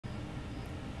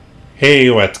Hey,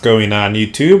 what's going on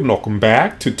YouTube? Welcome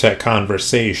back to Tech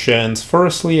Conversations.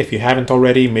 Firstly, if you haven't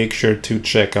already, make sure to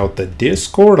check out the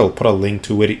Discord. I'll put a link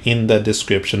to it in the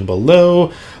description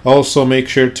below. Also, make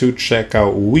sure to check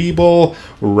out Webull.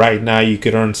 Right now, you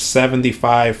could earn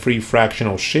 75 free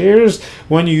fractional shares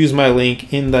when you use my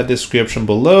link in the description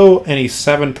below, and a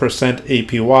 7%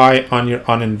 APY on your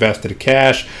uninvested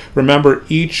cash. Remember,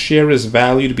 each share is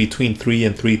valued between $3,000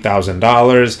 and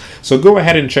 $3,000. So go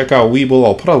ahead and check out Webull.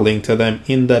 I'll put a link to them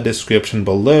in the description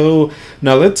below.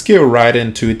 Now let's get right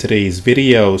into today's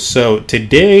video. So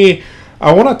today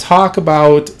I want to talk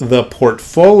about the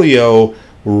portfolio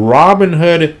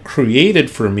Robinhood created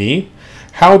for me,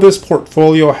 how this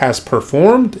portfolio has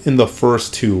performed in the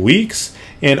first 2 weeks,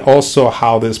 and also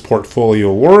how this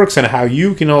portfolio works and how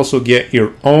you can also get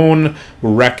your own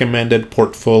recommended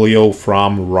portfolio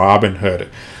from Robinhood.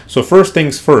 So first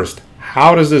things first,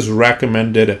 how does this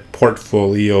recommended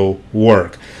portfolio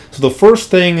work? So the first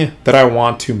thing that I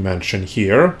want to mention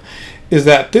here is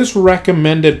that this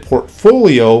recommended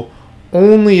portfolio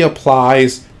only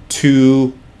applies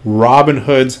to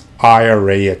Robinhood's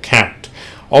IRA account,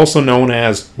 also known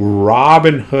as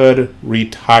Robinhood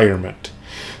Retirement.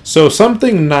 So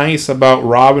something nice about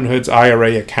Robinhood's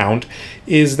IRA account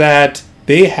is that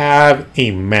they have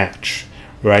a match,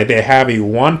 right? They have a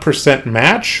 1%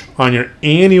 match on your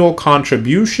annual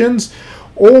contributions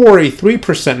or a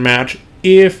 3% match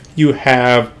if you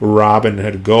have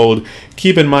Robinhood Gold.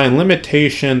 Keep in mind,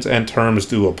 limitations and terms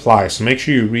do apply, so make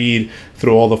sure you read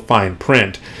through all the fine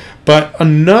print. But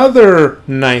another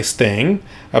nice thing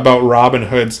about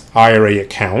Robinhood's IRA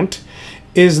account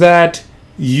is that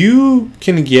you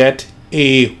can get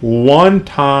a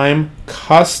one-time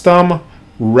custom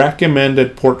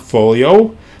recommended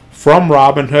portfolio from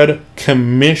Robinhood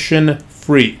commission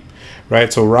free,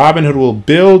 right? So Robinhood will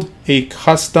build a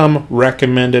custom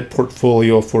recommended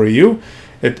portfolio for you.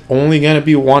 It's only going to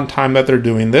be one time that they're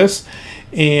doing this,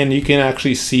 and you can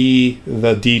actually see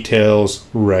the details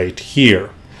right here.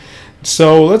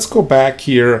 So let's go back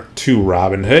here to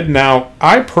Robinhood. Now,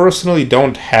 I personally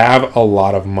don't have a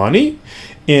lot of money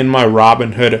in my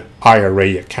Robinhood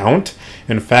IRA account.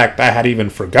 In fact, I had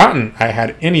even forgotten I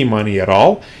had any money at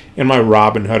all in my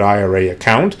Robinhood IRA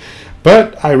account,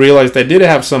 but I realized I did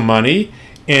have some money,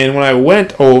 and when I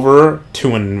went over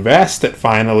to invest it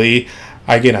finally,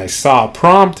 again, I saw a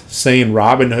prompt saying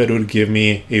Robinhood would give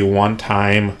me a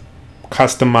one-time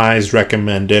customized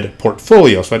recommended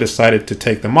portfolio. So I decided to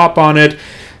take them up on it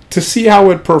to see how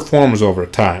it performs over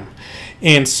time.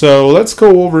 And so let's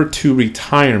go over to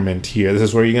retirement here. This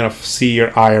is where you're going to see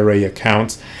your IRA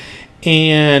accounts.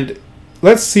 And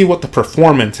let's see what the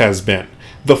performance has been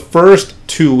the first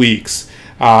 2 weeks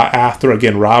after,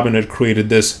 again, Robinhood created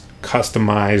this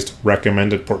customized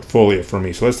recommended portfolio for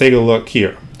me. So let's take a look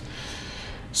here.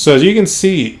 So as you can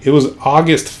see, it was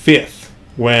August 5th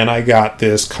when I got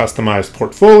this customized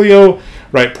portfolio.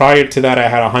 Right prior to that, I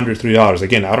had $103.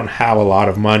 Again, I don't have a lot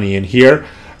of money in here,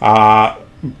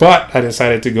 but I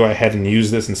decided to go ahead and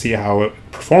use this and see how it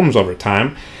performs over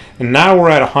time. And now we're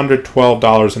at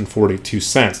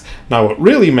 $112.42. Now what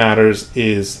really matters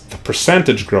is the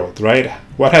percentage growth, right?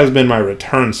 What has been my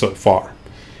return so far?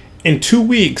 In 2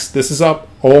 weeks, this is up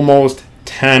almost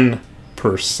 10%.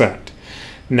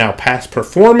 Now, past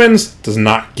performance does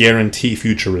not guarantee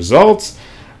future results.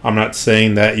 I'm not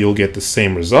saying that you'll get the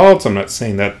same results. I'm not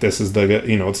saying that this is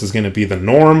this is going to be the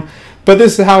norm, but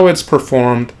this is how it's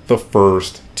performed the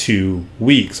first 2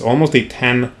 weeks. Almost a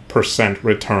 10%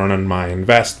 return on my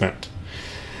investment.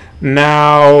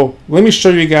 Now, let me show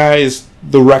you guys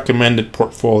the recommended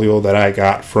portfolio that I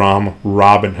got from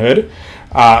Robinhood.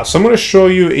 So I'm going to show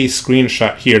you a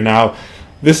screenshot here. Now,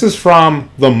 this is from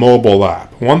the mobile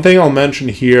app. One thing I'll mention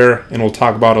here, and we'll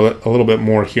talk about a little bit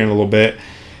more here in a little bit,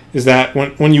 is that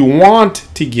when you want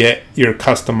to get your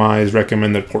customized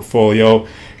recommended portfolio,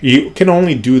 you can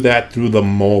only do that through the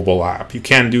mobile app. You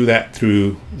can't do that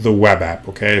through the web app,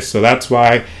 okay? So that's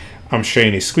why I'm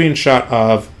showing a screenshot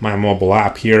of my mobile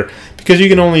app here, because you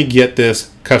can only get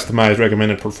this customized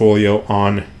recommended portfolio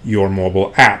on your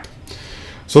mobile app.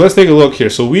 So let's take a look here.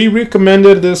 So we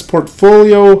recommended this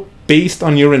portfolio based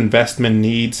on your investment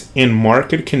needs and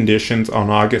market conditions on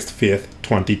August 5th,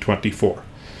 2024.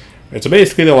 So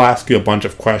basically they'll ask you a bunch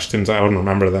of questions. I don't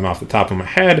remember them off the top of my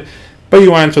head, but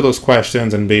you answer those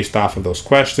questions, and based off of those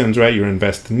questions, right, your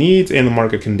investment needs and the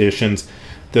market conditions,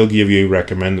 they'll give you a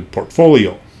recommended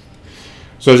portfolio.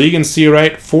 So as you can see,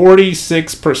 right,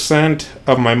 46%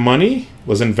 of my money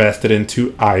was invested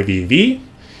into IVV,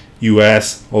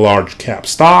 US large cap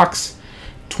stocks,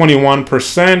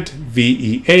 21%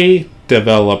 VEA,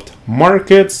 developed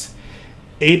markets,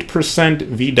 8%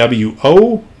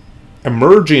 VWO,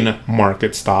 emerging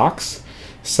market stocks,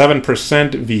 7%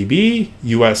 VB,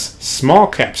 US small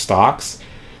cap stocks,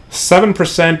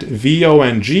 7%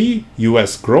 VONG,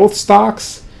 US growth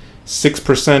stocks,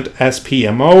 6%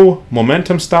 SPMO,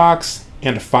 momentum stocks,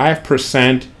 and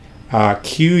 5%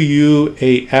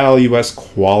 QUAL, US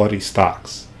quality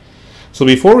stocks. So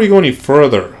before we go any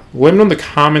further, let me know in the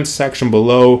comments section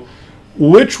below,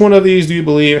 which one of these do you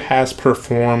believe has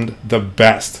performed the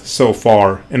best so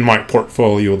far in my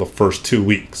portfolio the first 2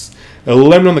 weeks?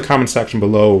 Let me know in the comment section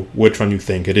below which one you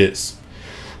think it is.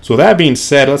 So that being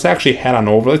said, let's actually head on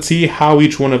over. Let's see how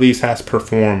each one of these has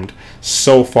performed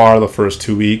so far the first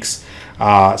 2 weeks,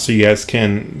 so you guys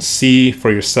can see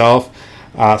for yourself.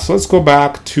 So let's go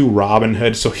back to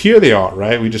Robinhood. So here they are,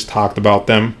 right? We just talked about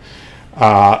them.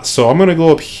 So I'm going to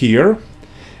go up here,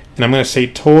 and I'm going to say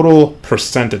total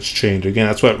percentage change. Again,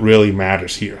 that's what really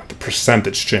matters here, the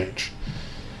percentage change.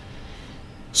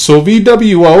 So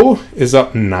VWO is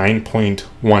up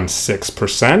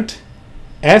 9.16%.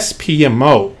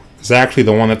 SPMO is actually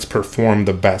the one that's performed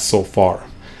the best so far.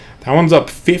 That one's up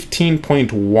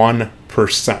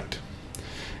 15.1%.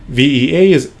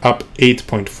 VEA is up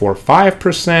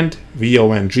 8.45%.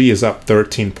 VONG is up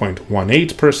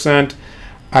 13.18%.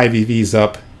 IVV is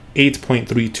up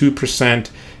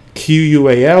 8.32%.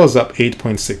 QUAL is up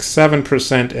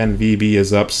 8.67%, and VB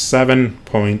is up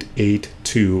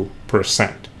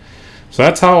 7.82%. So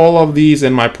that's how all of these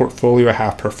in my portfolio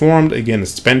have performed. Again,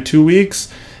 it's been 2 weeks.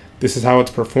 This is how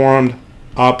it's performed,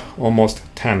 up almost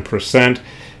 10%.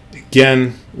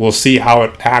 Again, we'll see how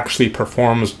it actually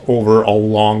performs over a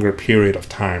longer period of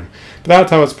time. But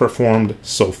that's how it's performed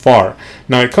so far.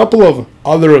 Now, a couple of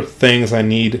other things I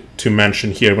need to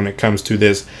mention here when it comes to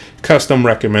this custom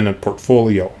recommended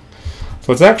portfolio.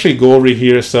 So let's actually go over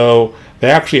here. So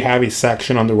they actually have a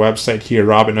section on their website here,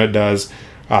 Robinhood does,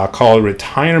 called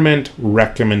Retirement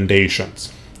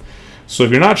Recommendations. So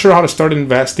if you're not sure how to start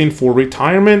investing for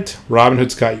retirement,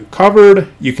 Robinhood's got you covered.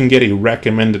 You can get a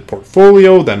recommended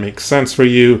portfolio that makes sense for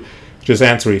you. Just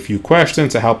answer a few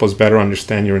questions to help us better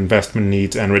understand your investment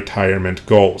needs and retirement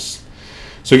goals.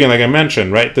 So again, like I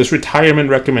mentioned, right, this retirement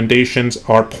recommendations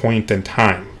are point in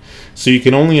time. So you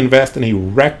can only invest in a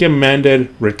recommended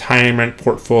retirement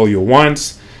portfolio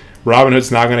once.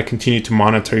 Robinhood's not going to continue to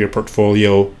monitor your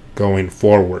portfolio going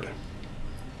forward.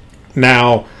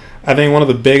 Now, I think one of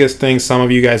the biggest things some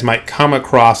of you guys might come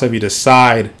across if you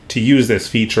decide to use this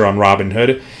feature on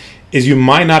Robinhood is you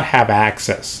might not have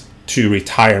access to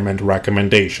retirement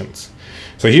recommendations.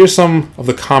 So here's some of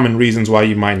the common reasons why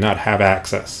you might not have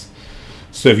access.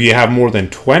 So if you have more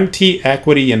than 20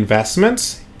 equity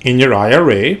investments in your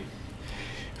IRA,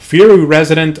 if you're a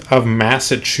resident of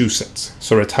Massachusetts,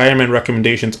 so retirement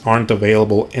recommendations aren't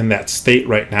available in that state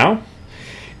right now.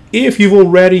 If you've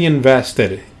already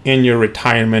invested in your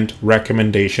retirement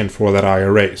recommendation for that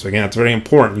IRA. So again, that's very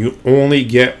important. You only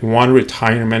get one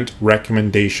retirement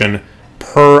recommendation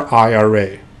per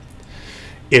IRA.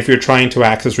 If you're trying to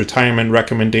access retirement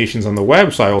recommendations on the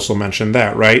web, so I also mentioned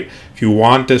that, right? If you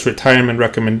want this retirement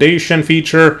recommendation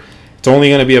feature, it's only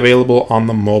going to be available on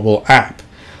the mobile app.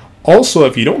 Also,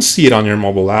 if you don't see it on your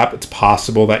mobile app, it's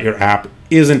possible that your app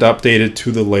isn't updated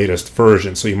to the latest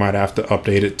version. So you might have to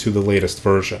update it to the latest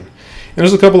version. And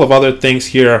there's a couple of other things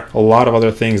here, a lot of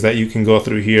other things that you can go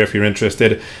through here if you're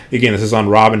interested. Again, this is on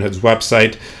Robinhood's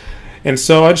website. And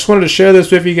so I just wanted to share this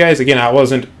with you guys. Again, I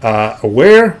wasn't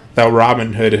aware that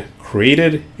Robinhood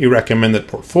created a recommended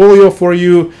portfolio for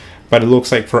you, but it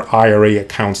looks like for IRA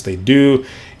accounts they do.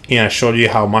 And I showed you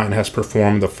how mine has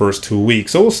performed the first 2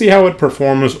 weeks. So we'll see how it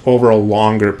performs over a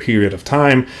longer period of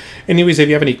time. Anyways, if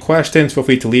you have any questions, feel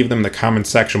free to leave them in the comment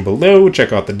section below.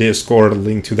 Check out the Discord,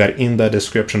 link to that in the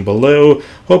description below.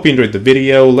 Hope you enjoyed the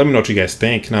video. Let me know what you guys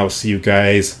think, and I will see you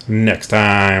guys next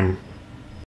time.